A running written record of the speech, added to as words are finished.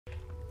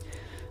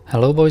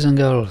Hello boys and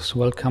girls,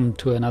 welcome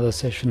to another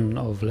session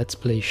of Let's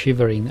Play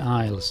Shivering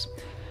Isles.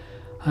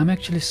 I'm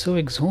actually so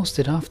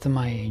exhausted after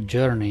my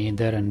journey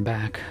there and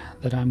back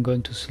that I'm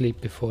going to sleep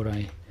before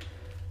I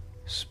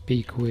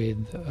speak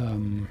with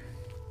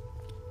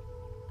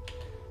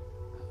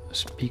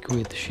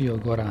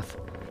Sheogorath.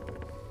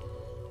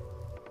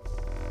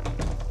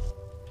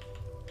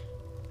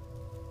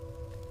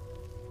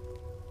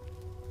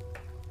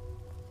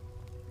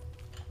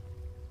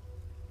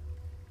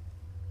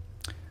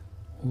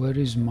 Where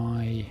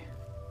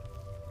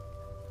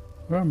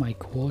are my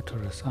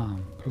quarters? Ah,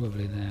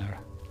 probably there.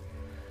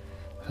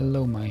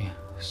 Hello, my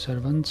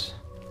servants.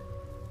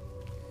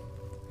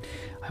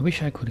 I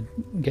wish I could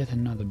get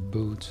another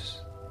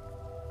boots.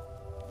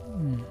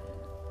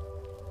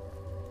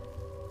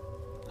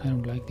 I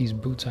don't like these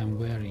boots I'm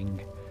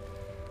wearing.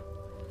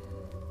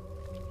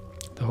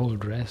 The whole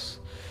dress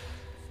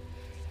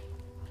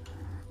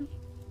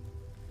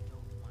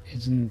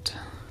isn't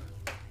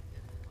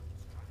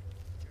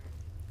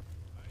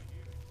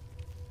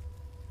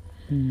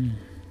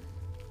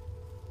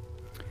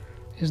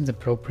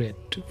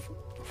appropriate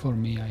for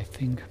me, I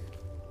think.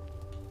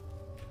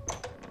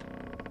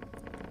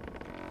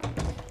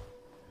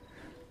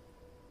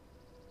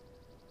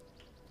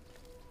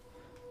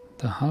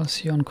 The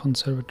Halcyon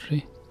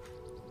Conservatory.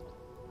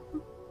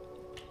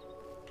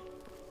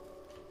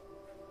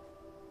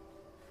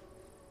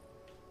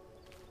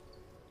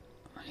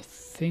 I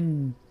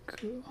think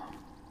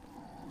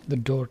the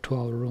door to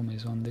our room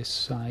is on this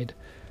side.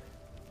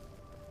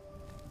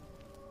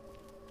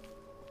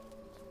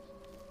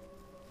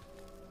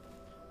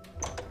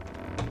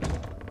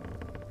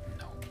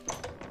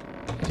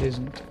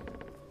 Isn't.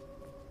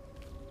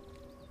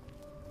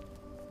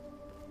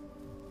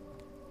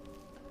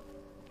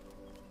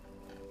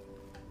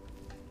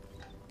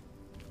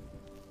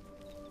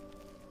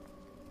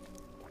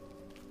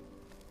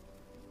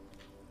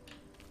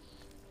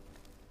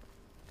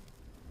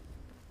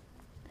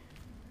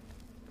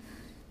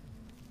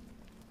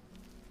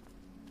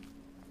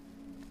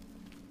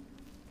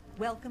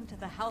 Welcome to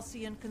the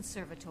Halcyon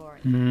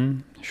Conservatory.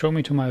 Show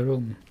me to my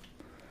room.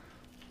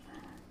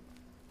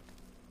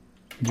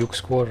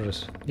 Duke's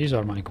quarters. These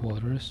are my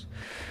quarters.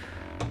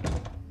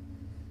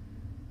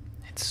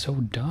 It's so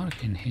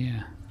dark in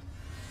here.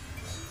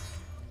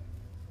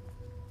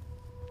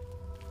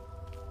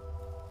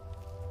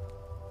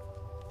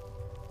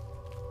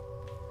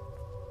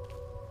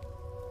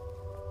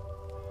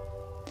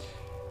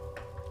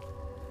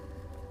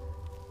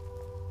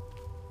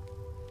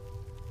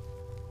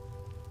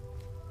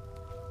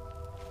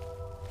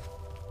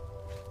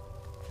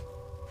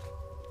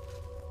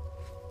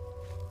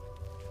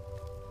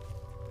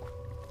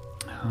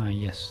 Ah,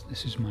 yes,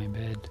 this is my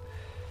bed.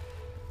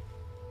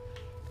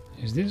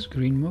 Is this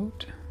green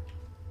mode?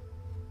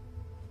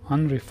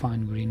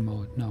 Unrefined green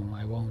mode. No,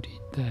 I won't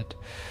eat that.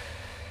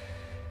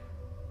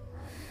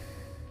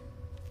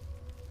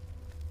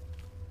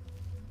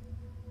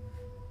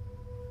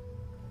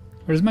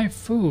 Where's my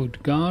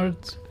food,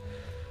 guards?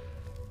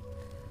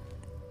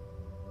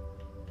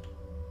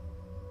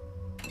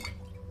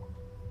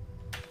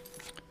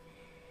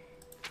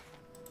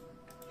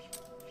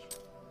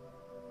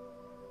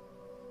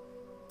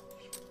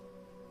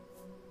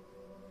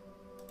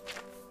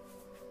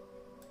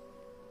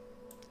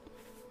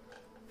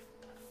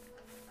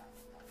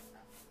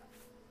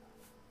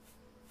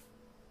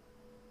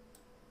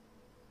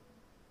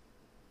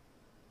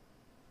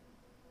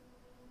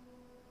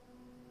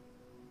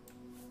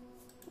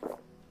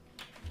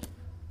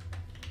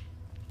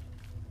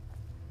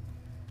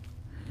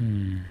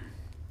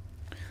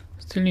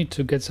 Still need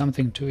to get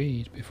something to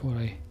eat before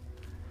I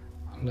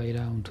lay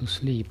down to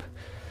sleep.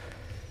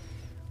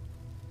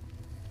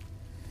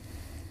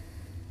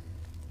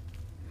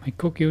 My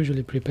cook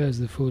usually prepares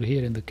the food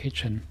here in the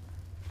kitchen.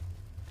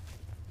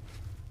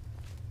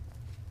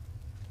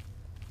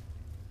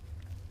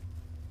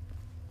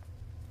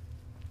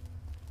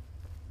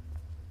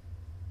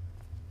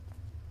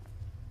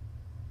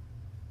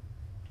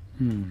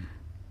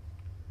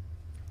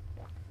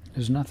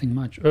 There's nothing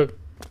much. Oh,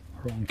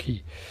 wrong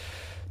key.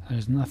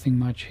 There's nothing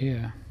much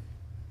here.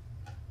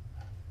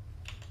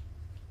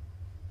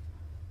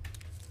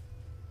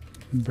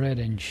 Bread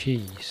and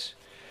cheese.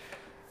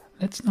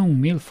 That's no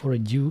meal for a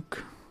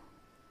duke.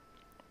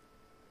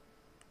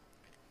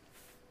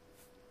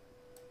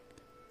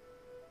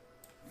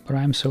 But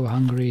I'm so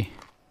hungry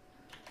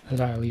that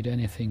I'll eat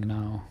anything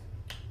now.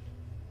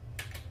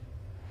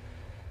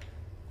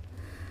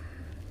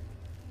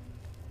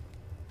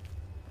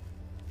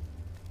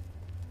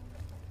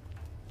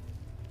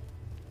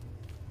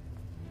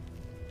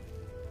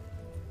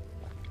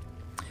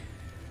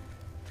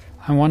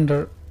 I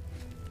wonder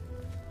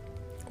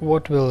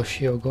what will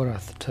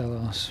Sheogorath tell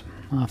us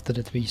after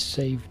that we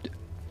saved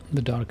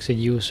the Dark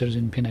Seducers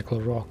in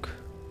Pinnacle Rock.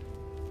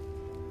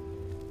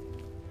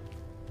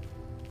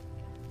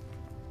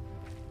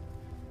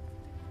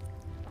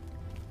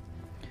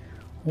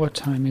 What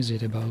time is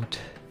it about?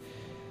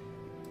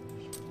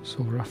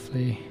 So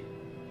roughly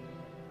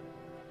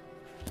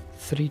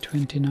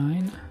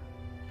 3:29.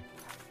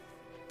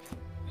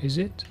 Is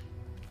it?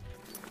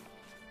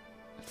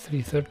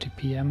 3:30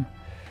 p.m.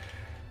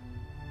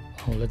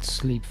 Oh, let's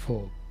sleep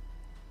for...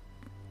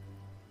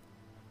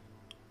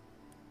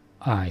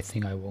 I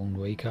think I won't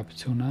wake up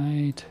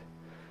tonight.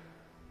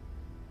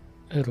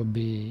 It'll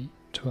be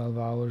 12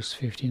 hours,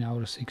 15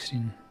 hours,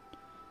 16,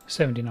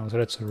 17 hours.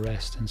 Let's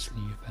rest and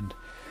sleep and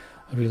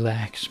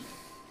relax.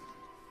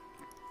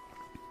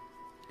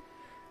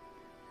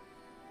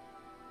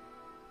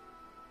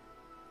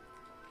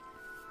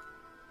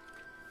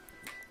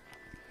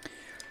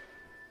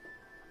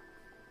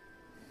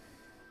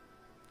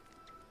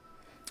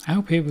 I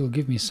hope he will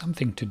give me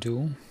something to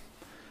do.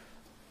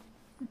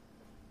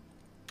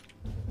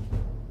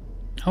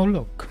 Oh,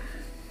 look.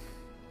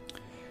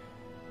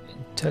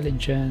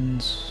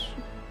 Intelligence,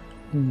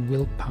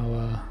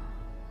 willpower,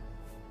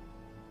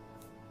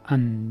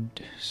 and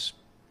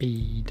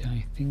speed.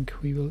 I think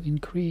we will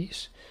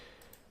increase.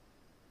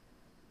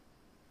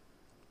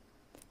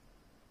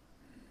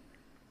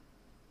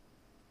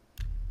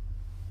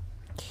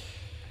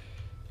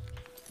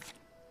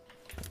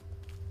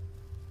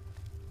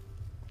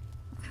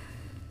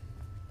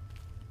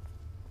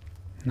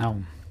 Now,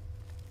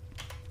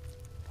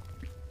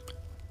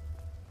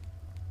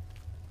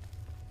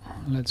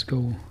 let's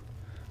go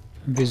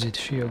visit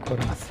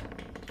Sheogorath.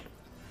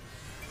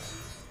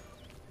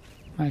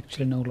 I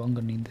actually no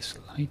longer need this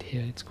light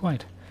here. It's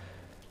quite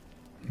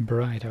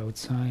bright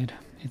outside.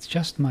 It's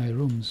just my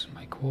rooms,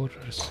 my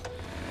quarters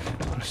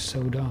are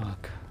so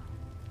dark.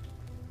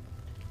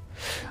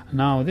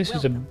 Now this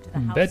is a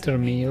better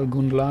meal,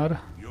 Gundlar.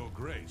 Your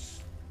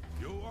Grace,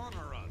 you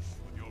honor us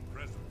with your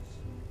presence.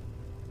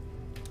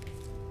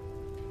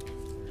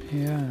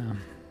 Yeah.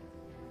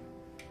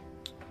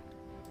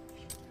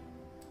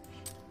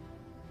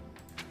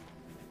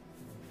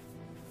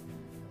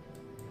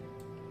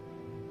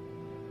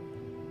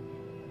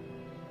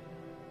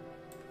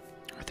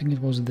 I think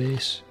it was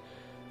this.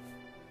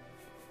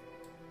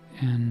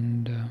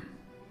 And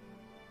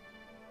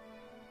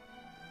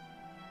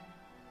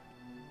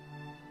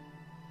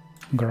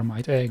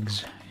Gramite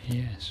eggs,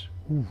 yes.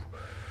 Ooh.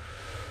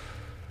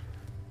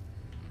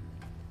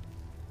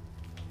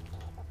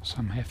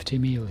 Some hefty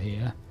meal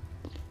here.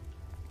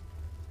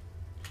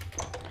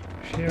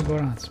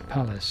 Sheogorath's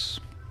palace.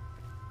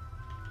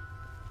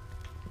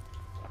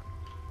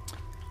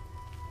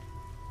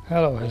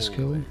 Hello,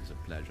 Haskill. Always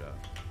a pleasure.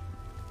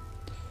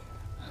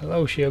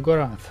 Hello,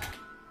 Sheogorath.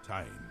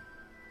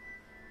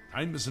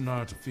 Time is an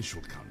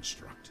artificial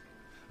construct,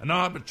 an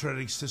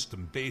arbitrary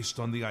system based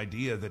on the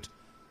idea that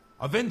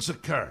events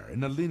occur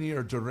in a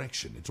linear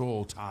direction at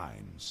all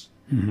times.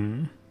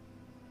 Mm-hmm.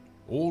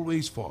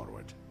 Always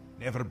forward,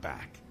 never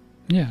back.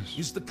 Yes.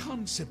 Is the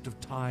concept of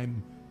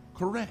time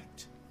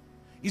correct?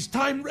 Is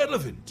time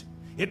relevant?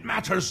 It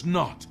matters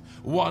not,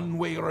 one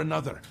way or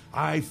another.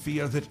 I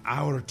fear that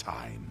our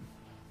time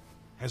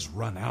has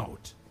run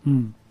out.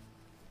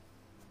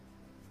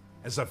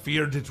 As I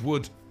feared it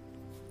would.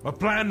 My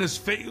plan has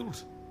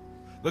failed.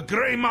 The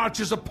Grey March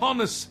is upon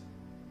us.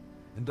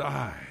 And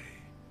I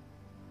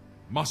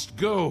must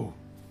go.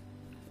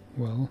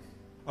 Well,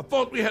 I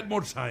thought we had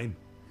more time.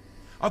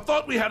 I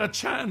thought we had a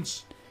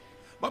chance.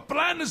 My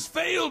plan has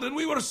failed and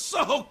we were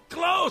so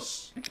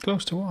close.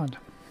 close to what?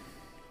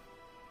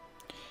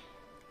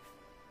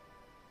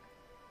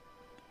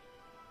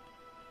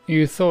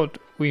 You thought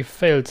we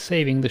failed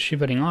saving the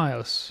Shivering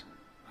Isles.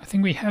 I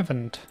think we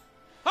haven't.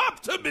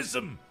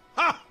 Optimism!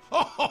 Ha!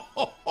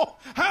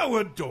 How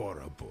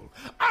adorable.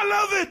 I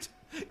love it.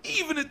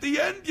 Even at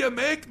the end you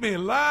make me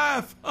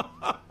laugh.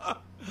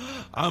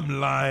 I'm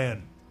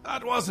lying.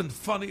 That wasn't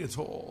funny at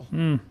all.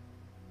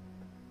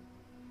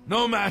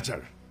 No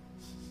matter.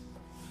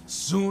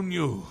 Soon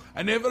you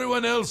and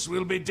everyone else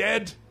will be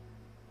dead.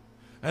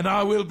 And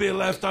I will be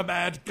left a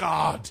mad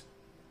god.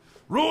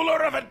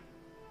 Ruler of a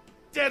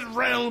dead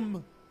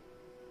realm.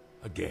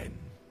 Again.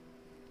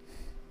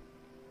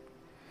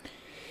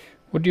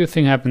 What do you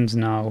think happens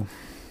now?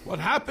 What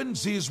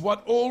happens is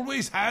what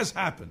always has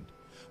happened.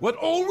 What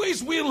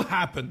always will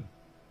happen.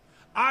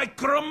 I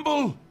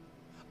crumble.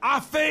 I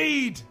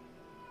fade.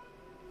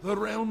 The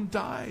realm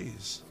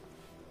dies.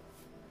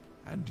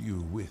 And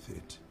you with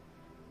it.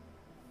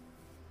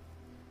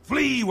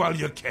 Flee while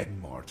you can,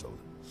 mortal.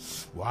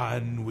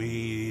 When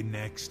we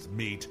next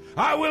meet,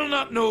 I will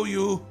not know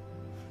you,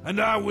 and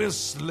I will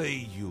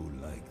slay you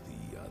like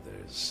the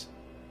others.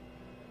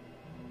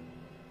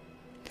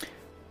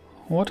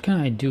 What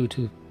can I do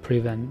to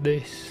prevent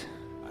this?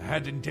 I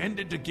had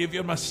intended to give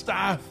you my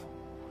staff,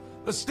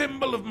 the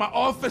symbol of my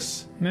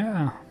office.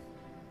 Yeah.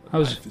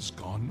 Life is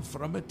gone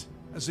from it,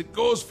 as it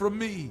goes from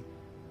me.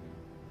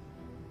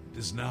 It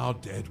is now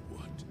dead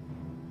wood,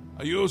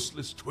 a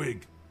useless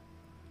twig.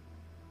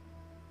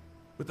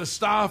 With the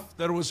staff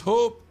there was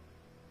hope,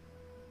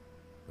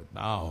 but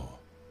now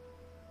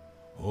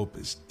hope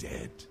is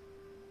dead.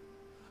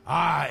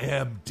 I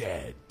am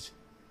dead.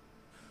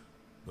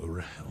 The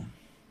realm.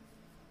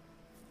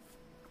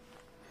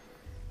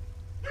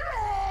 The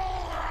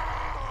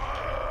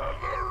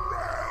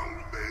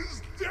realm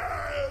is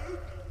dead.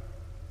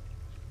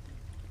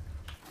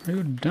 Are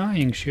you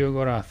dying,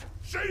 Sheogorath?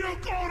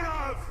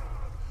 Sheogorath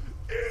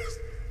is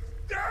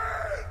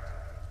dead!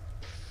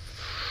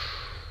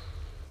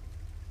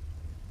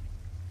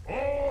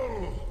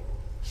 All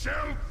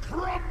shall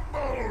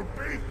crumble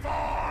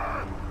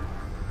before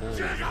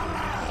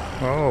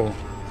Sheogorath! Oh.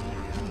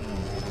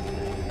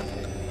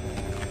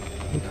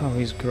 Look how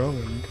he's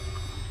growing.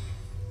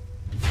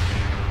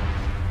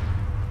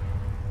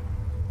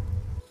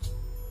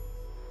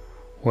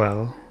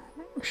 Well,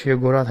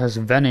 Sheogorath has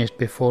vanished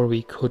before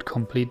we could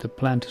complete the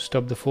plan to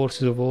stop the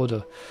forces of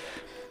order.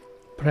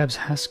 Perhaps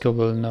Haskill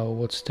will know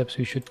what steps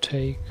we should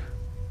take.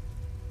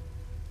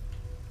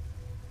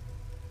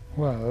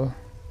 Well,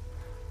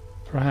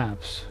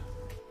 perhaps.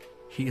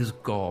 He is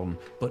gone,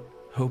 but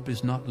hope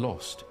is not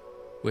lost.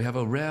 We have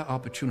a rare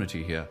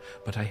opportunity here,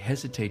 but I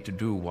hesitate to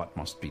do what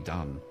must be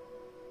done.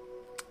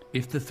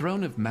 If the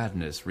Throne of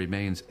Madness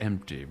remains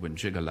empty when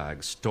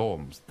Jigalag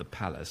storms the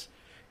palace,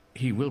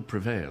 he will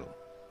prevail.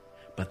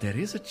 But there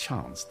is a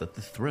chance that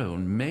the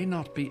throne may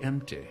not be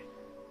empty.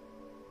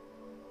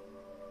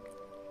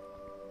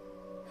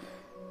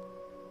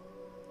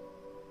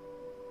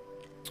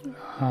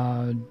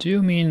 Do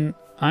you mean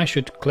I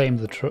should claim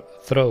the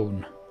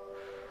throne?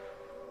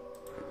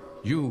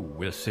 You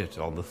will sit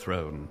on the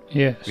throne.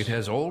 Yes. It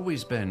has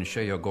always been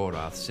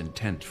Sheogorath's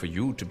intent for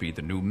you to be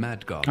the new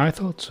Mad God. I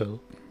thought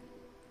so.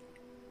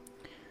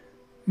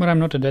 But I'm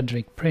not a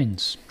Daedric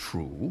prince.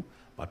 True,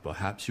 but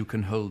perhaps you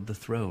can hold the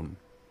throne,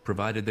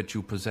 provided that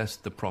you possess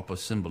the proper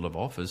symbol of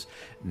office,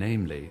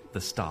 namely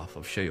the Staff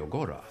of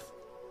Sheogorath.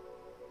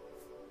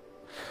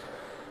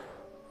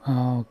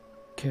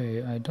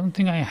 Okay, I don't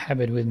think I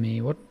have it with me.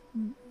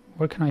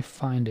 Where can I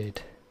find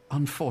it?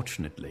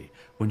 Unfortunately,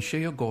 when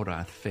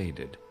Sheogorath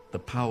faded, the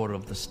power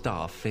of the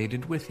staff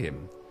faded with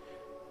him.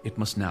 It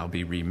must now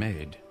be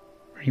remade.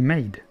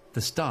 Remade?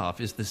 The staff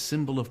is the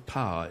symbol of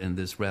power in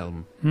this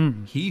realm.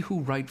 He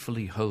who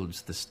rightfully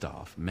holds the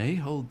staff may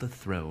hold the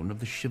throne of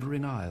the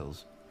Shivering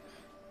Isles.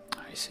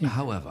 I see.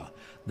 However,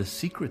 the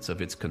secrets of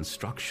its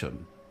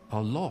construction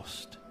are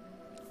lost.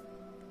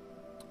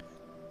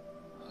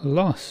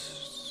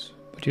 Lost?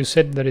 But you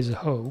said there is a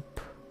hope.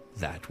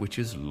 That which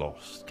is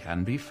lost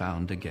can be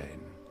found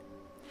again.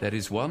 There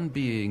is one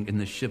being in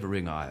the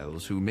Shivering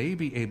Isles who may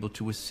be able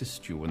to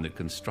assist you in the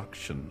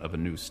construction of a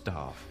new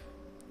staff.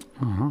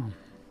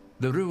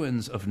 The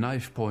ruins of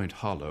Knifepoint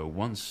Hollow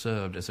once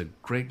served as a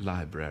great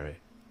library.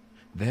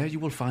 There you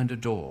will find a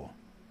door.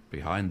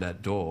 Behind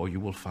that door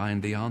you will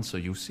find the answer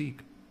you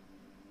seek.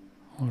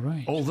 All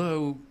right.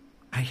 Although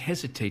I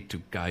hesitate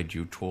to guide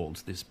you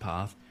towards this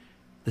path,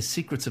 the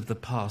secrets of the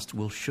past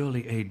will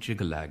surely aid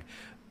Jigalag,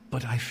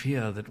 but I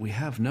fear that we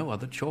have no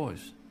other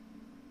choice.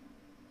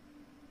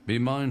 Be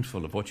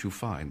mindful of what you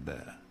find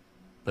there.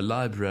 The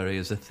library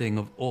is a thing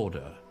of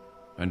order,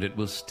 and it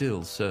will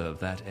still serve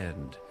that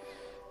end.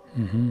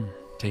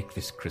 Take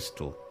this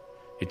crystal.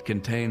 It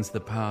contains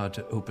the power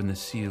to open the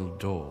sealed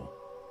door.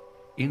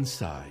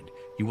 Inside,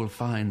 you will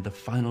find the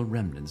final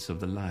remnants of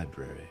the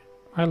library.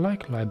 I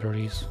like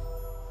libraries.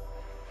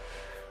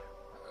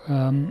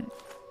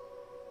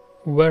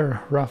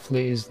 Where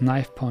roughly is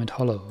Knifepoint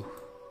Hollow?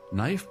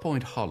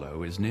 Knifepoint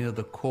Hollow is near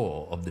the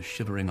core of the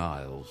Shivering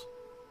Isles.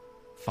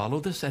 Follow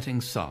the setting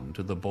sun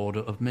to the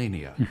border of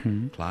Mania.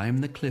 Climb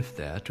the cliff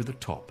there to the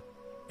top.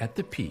 At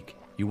the peak,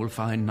 you will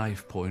find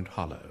Knifepoint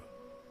Hollow.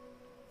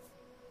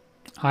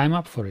 I'm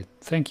up for it.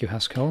 Thank you,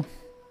 Haskill.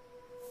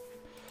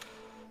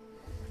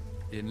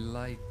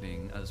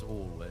 Enlightening as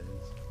always.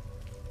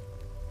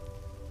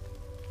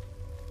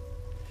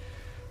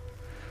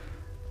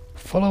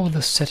 Follow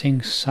the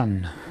setting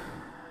sun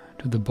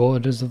to the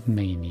borders of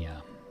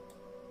Mania.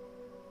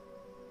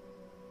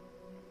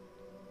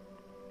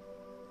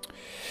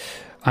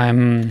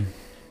 I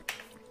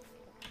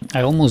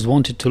almost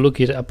wanted to look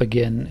it up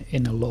again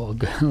in a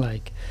log,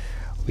 like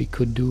we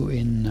could do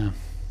in,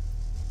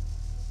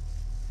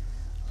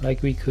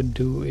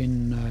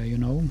 you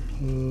know,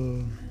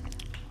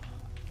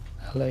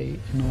 LA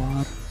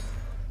Noir.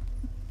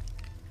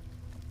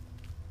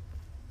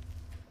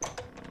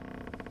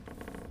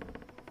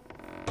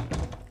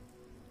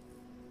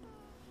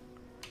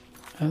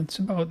 It's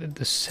about at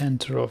the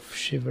center of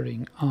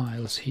Shivering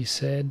Isles, he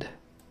said.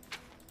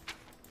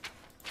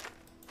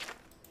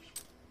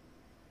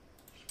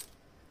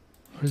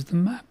 Where's the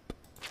map?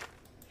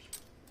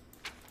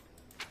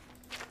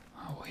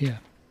 Oh, here.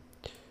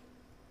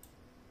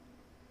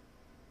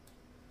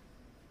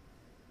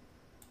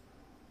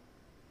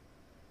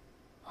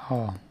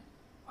 Oh,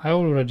 I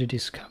already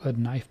discovered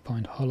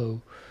Knifepoint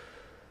Hollow.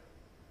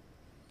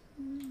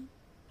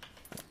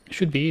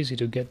 Should be easy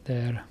to get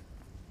there.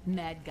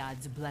 Mad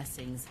God's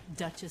blessings,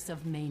 Duchess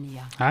of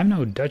Mania. I'm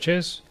no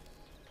Duchess.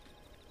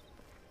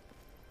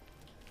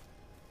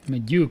 I'm a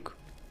Duke.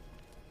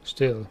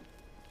 Still,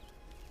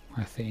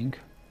 I think.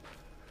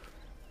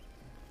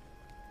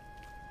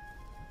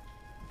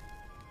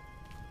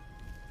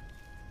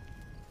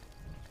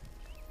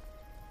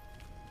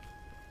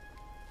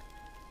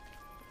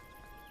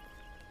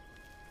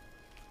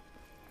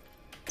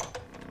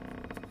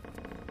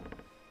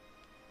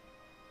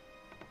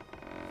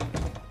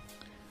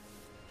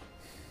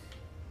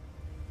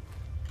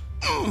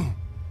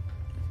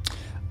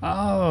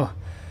 Oh,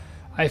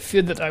 I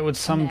feared that I would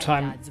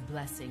sometime God's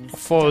blessings,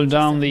 fall Duchess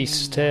down of these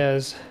Maine.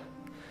 stairs,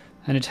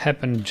 and it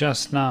happened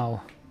just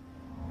now.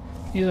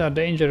 These are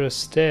dangerous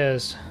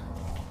stairs.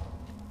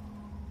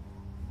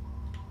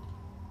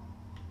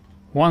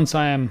 Once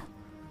I am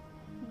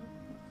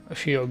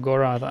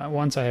Sheogorath,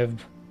 once I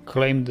have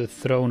claimed the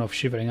throne of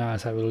Shivering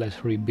Isles, I will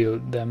let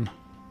rebuild them.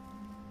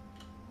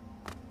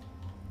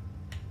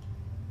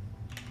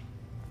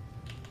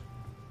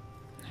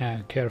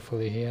 Yeah,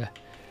 carefully here.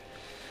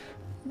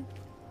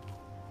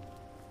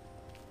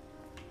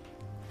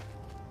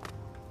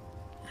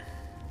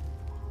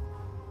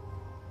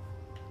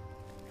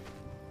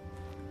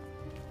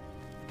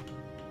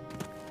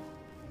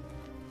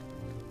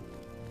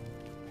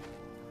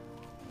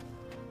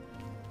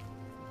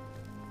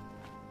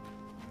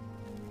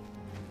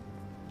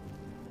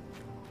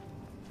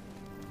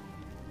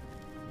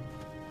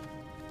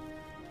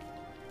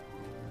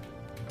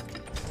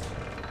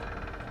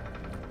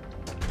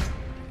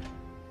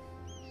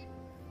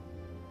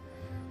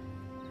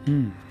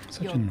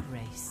 Your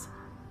grace.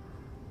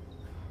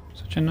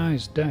 Such a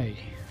nice day.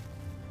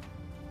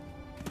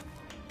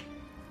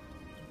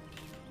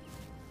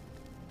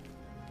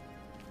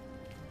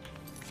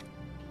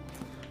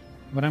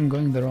 But I'm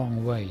going the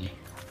wrong way.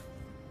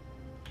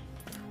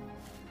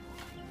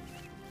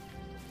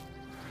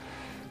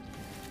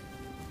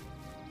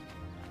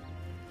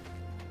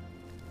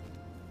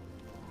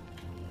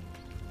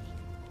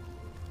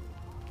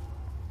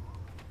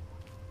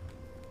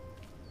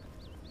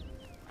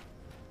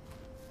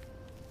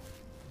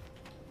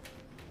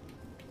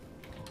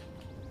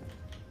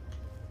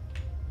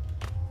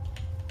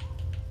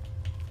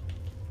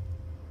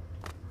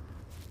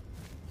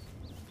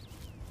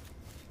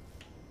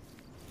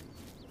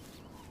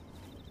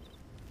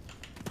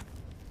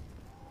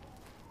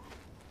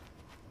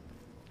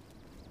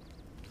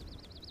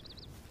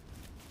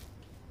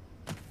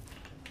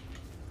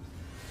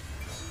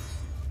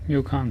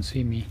 You can't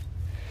see me.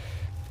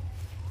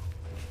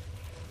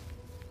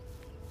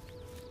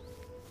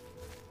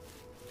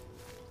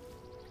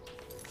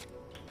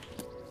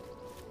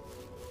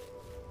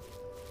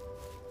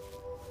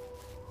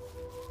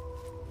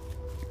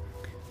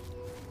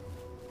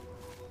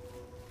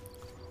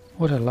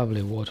 What a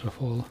lovely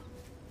waterfall.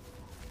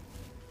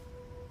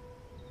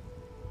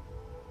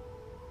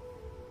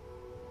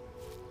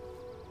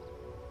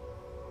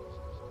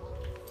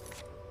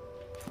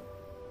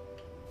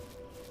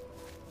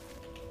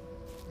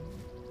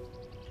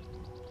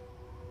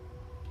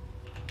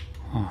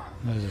 Oh,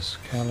 there's a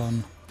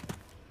scallon.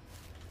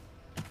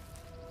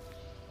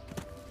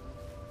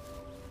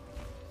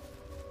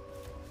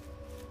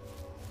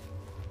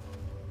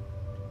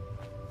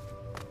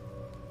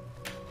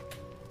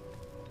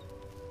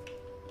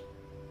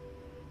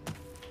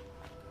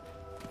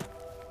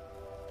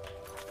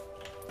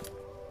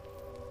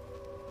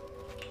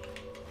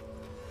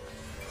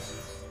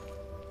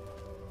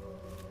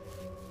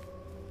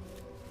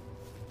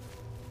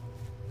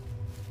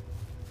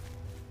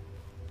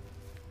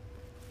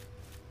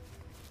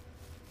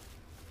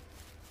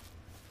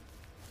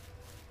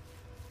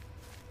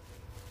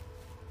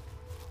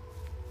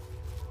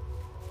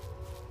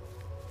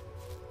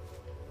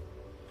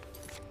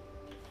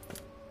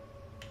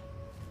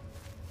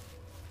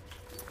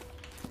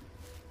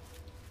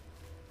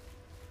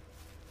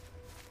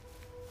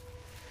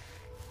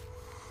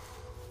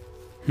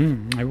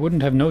 I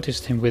wouldn't have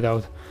noticed him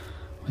without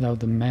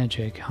the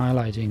magic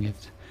highlighting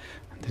it.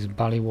 This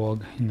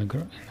bullywog in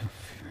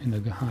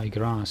the high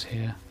grass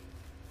here.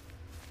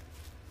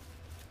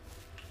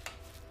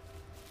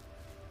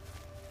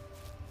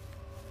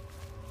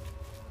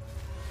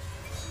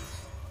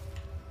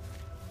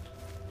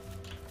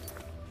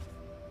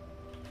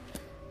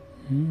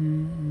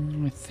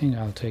 I think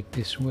I'll take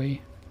this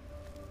way.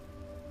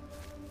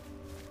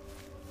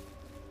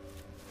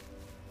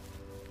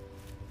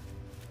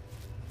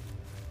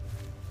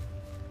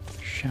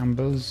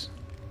 Shambles.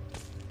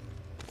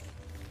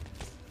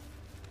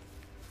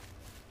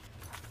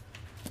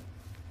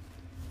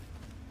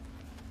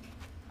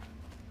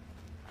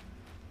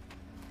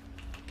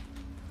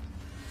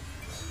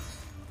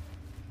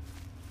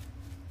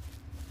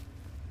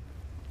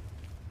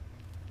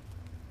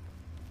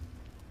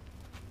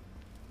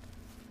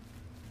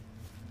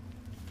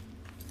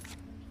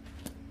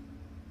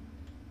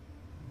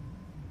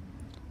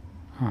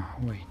 Ah,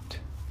 wait.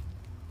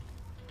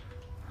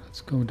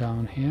 Let's go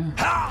down here.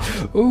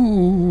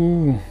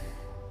 Ooh!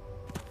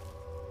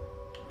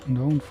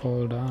 Don't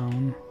fall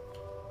down.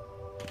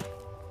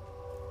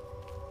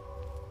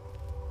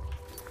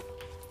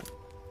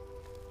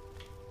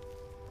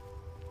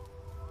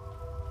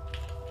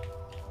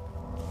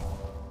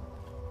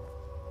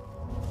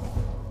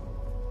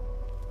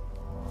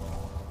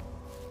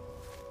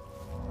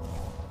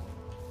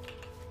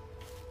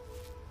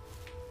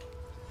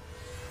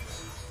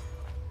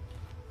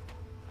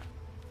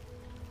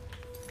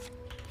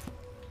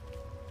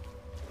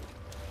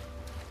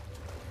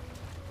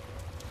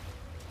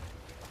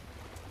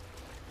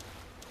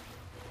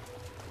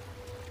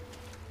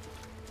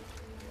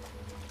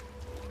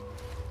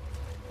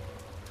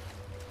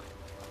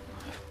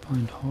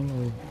 Knifepoint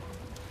Hollow.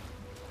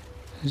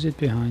 Is it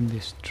behind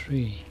this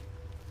tree?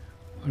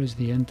 Where is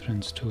the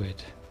entrance to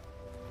it?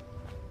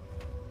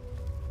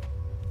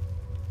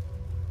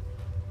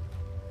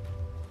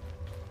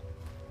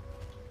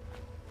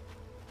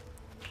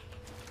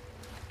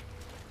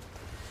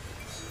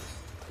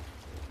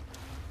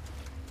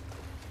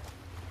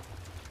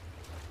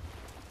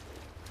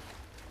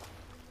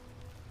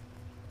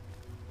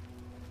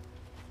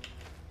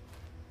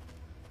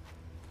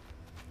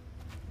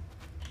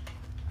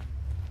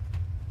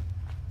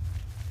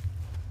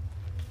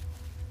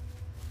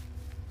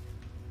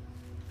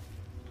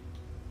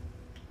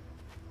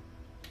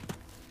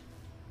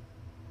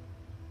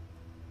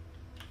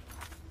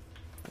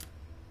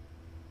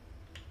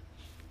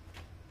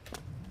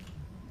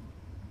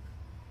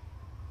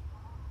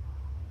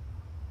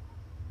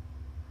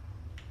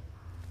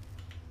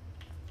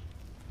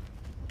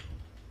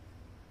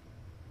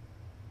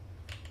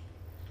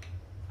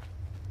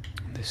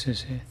 This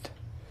is it.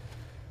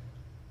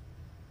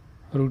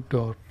 Root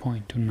door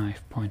point to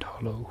Knifepoint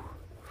Hollow.